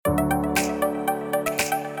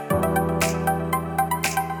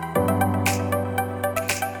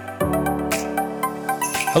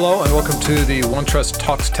Hello and welcome to the OneTrust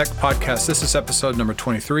Talks Tech podcast. This is episode number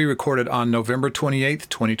 23, recorded on November 28th,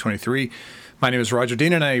 2023. My name is Roger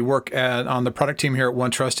Dean and I work on the product team here at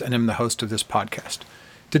OneTrust and am the host of this podcast.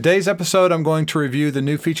 Today's episode, I'm going to review the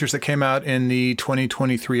new features that came out in the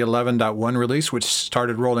 2023 11.1 release, which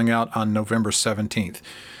started rolling out on November 17th.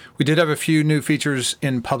 We did have a few new features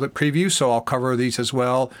in public preview, so I'll cover these as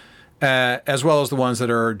well as the ones that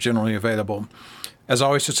are generally available. As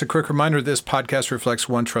always, just a quick reminder, this podcast reflects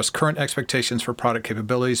OneTrust's current expectations for product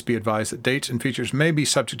capabilities. Be advised that dates and features may be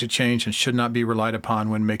subject to change and should not be relied upon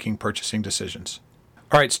when making purchasing decisions.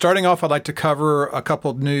 All right, starting off, I'd like to cover a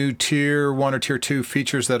couple new Tier 1 or Tier 2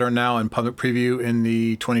 features that are now in public preview in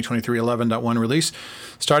the 2023 11.1 release.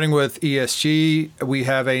 Starting with ESG, we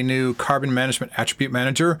have a new Carbon Management Attribute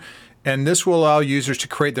Manager, and this will allow users to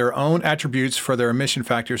create their own attributes for their emission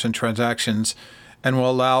factors and transactions, and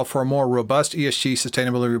will allow for a more robust ESG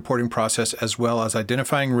sustainability reporting process, as well as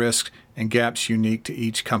identifying risks and gaps unique to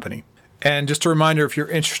each company. And just a reminder, if you're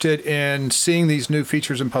interested in seeing these new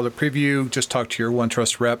features in public preview, just talk to your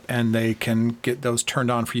OneTrust rep and they can get those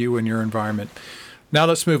turned on for you in your environment. Now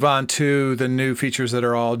let's move on to the new features that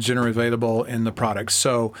are all generally available in the product.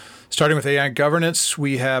 So starting with AI governance,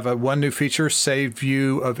 we have one new feature, Save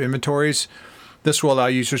View of Inventories. This will allow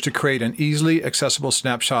users to create an easily accessible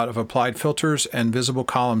snapshot of applied filters and visible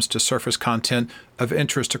columns to surface content of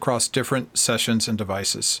interest across different sessions and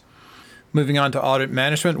devices. Moving on to audit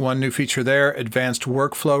management, one new feature there, Advanced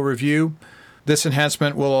Workflow Review. This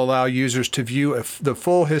enhancement will allow users to view the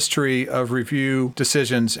full history of review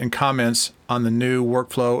decisions and comments on the new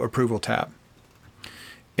Workflow Approval tab.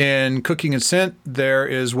 In cookie consent, there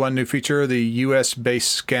is one new feature, the US-based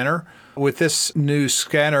scanner. With this new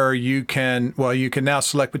scanner, you can now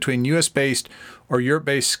select between US-based or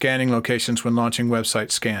Europe-based scanning locations when launching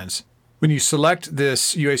website scans. When you select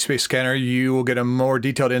this US-based scanner, you will get a more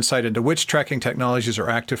detailed insight into which tracking technologies are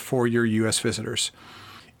active for your US visitors.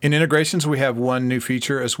 In integrations, we have one new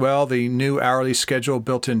feature as well, the new hourly schedule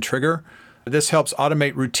built-in trigger. This helps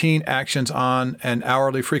automate routine actions on an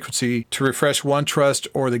hourly frequency to refresh OneTrust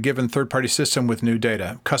or the given third-party system with new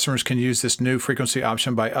data. Customers can use this new frequency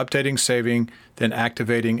option by updating, saving, then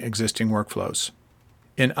activating existing workflows.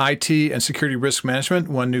 In IT and security risk management,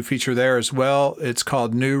 one new feature there as well. It's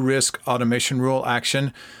called New Risk Automation Rule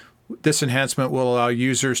Action. This enhancement will allow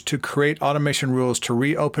users to create automation rules to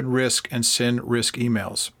reopen risk and send risk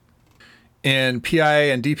emails. In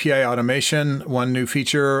PIA and DPI automation, one new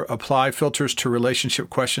feature, Apply Filters to Relationship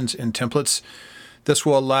Questions in Templates. This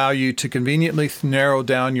will allow you to conveniently narrow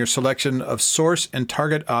down your selection of source and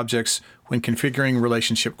target objects when configuring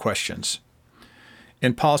relationship questions.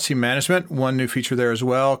 In policy management, one new feature there as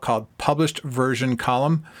well, called Published Version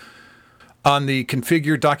Column. On the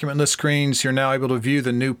Configure Document List screens, you're now able to view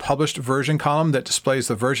the new Published Version column that displays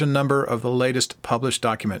the version number of the latest published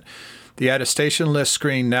document. The Attestation List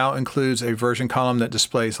screen now includes a version column that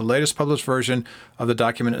displays the latest published version of the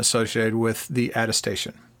document associated with the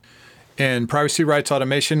attestation. In privacy rights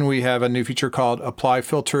automation, we have a new feature called Apply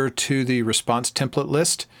Filter to the Response Template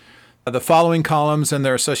List. The following columns and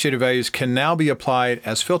their associated values can now be applied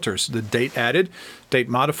as filters: the date added, date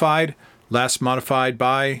modified, last modified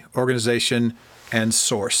by, organization, and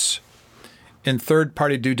source. In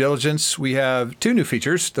third-party due diligence, we have two new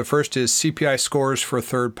features. The first is CPI scores for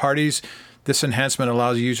third parties. This enhancement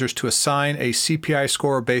allows users to assign a CPI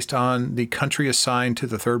score based on the country assigned to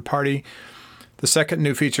the third party. The second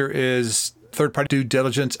new feature is third-party due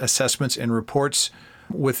diligence assessments and reports.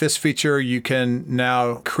 With this feature, you can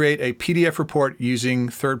now create a PDF report using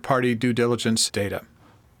third-party due diligence data.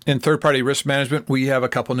 In third-party risk management, we have a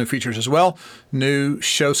couple new features as well. New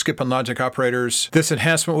show, skip, and logic operators. This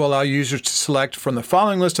enhancement will allow users to select from the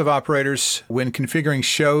following list of operators when configuring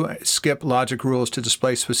show, skip, logic rules to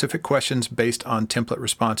display specific questions based on template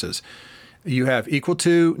responses. You have equal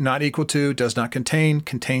to, not equal to, does not contain,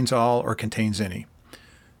 contains all, or contains any.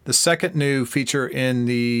 The second new feature in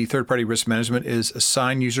the third-party risk management is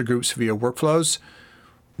assign user groups via workflows.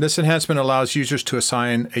 This enhancement allows users to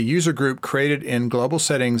assign a user group created in global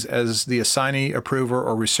settings as the assignee, approver,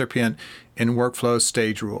 or recipient in workflow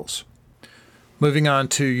stage rules. Moving on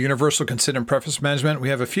to universal consent and preference management, we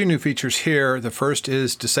have a few new features here. The first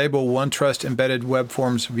is disable OneTrust embedded web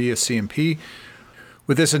forms via CMP.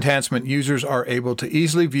 With this enhancement, users are able to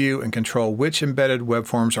easily view and control which embedded web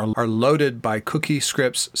forms are loaded by cookie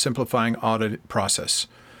scripts, simplifying audit process.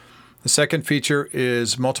 The second feature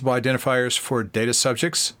is multiple identifiers for data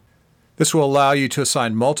subjects. This will allow you to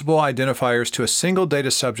assign multiple identifiers to a single data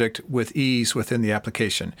subject with ease within the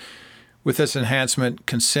application. With this enhancement,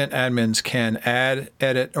 consent admins can add,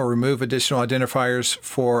 edit, or remove additional identifiers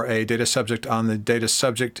for a data subject on the data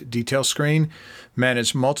subject detail screen,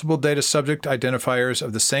 manage multiple data subject identifiers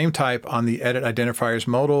of the same type on the edit identifiers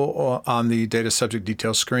modal or on the data subject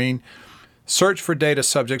detail screen, search for data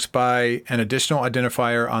subjects by an additional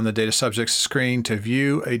identifier on the data subjects screen to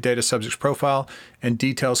view a data subject's profile and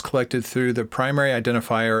details collected through the primary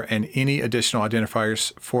identifier and any additional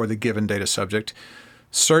identifiers for the given data subject.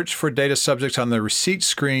 Search for data subjects on the receipt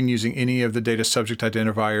screen using any of the data subject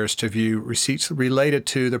identifiers to view receipts related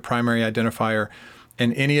to the primary identifier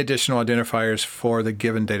and any additional identifiers for the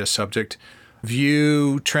given data subject.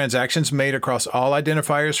 View transactions made across all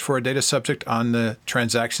identifiers for a data subject on the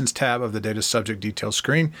Transactions tab of the Data Subject Detail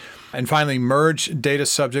screen. And finally, merge data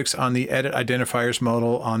subjects on the Edit Identifiers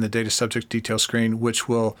modal on the Data Subject Detail screen, which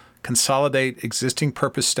will consolidate existing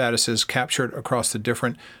purpose statuses captured across the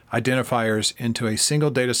different identifiers into a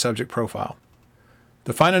single data subject profile.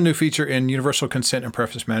 The final new feature in Universal Consent and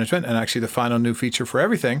Preference Management, and actually the final new feature for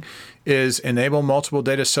everything, is enable multiple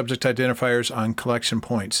data subject identifiers on collection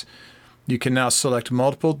points. You can now select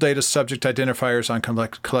multiple data subject identifiers on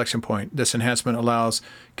collection point. This enhancement allows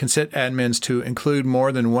consent admins to include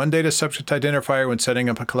more than one data subject identifier when setting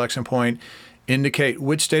up a collection point, indicate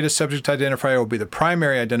which data subject identifier will be the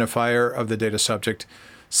primary identifier of the data subject,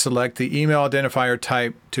 select the email identifier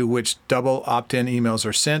type to which double opt-in emails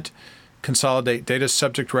are sent, consolidate data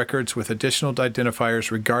subject records with additional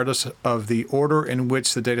identifiers regardless of the order in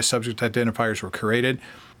which the data subject identifiers were created,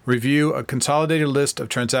 review a consolidated list of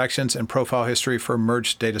transactions and profile history for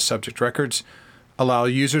merged data subject records, allow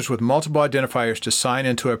users with multiple identifiers to sign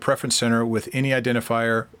into a preference center with any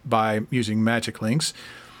identifier by using magic links,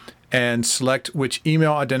 and select which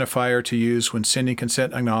email identifier to use when sending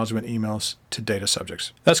consent acknowledgement emails to data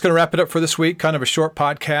subjects. That's going to wrap it up for this week. Kind of a short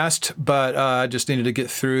podcast, but I just needed to get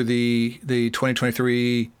through the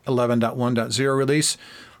 2023 11.1.0 release.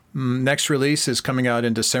 Next release is coming out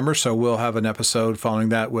in December, so we'll have an episode following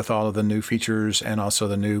that with all of the new features and also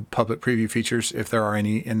the new public preview features, if there are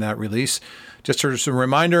any in that release. Just as a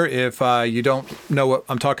reminder, if you don't know what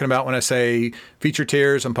I'm talking about when I say feature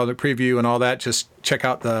tiers and public preview and all that, just check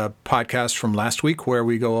out the podcast from last week where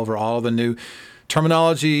we go over all the new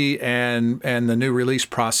terminology and the new release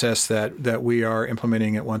process that we are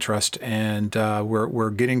implementing at OneTrust, and we're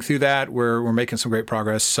getting through that. We're making some great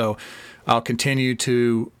progress. So I'll continue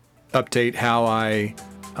to update how I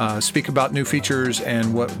speak about new features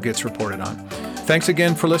and what gets reported on. Thanks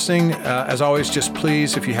again for listening. As always, just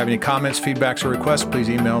please, if you have any comments, feedbacks, or requests, please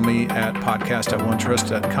email me at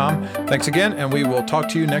podcast@onetrust.com. Thanks again, and we will talk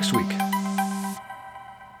to you next week.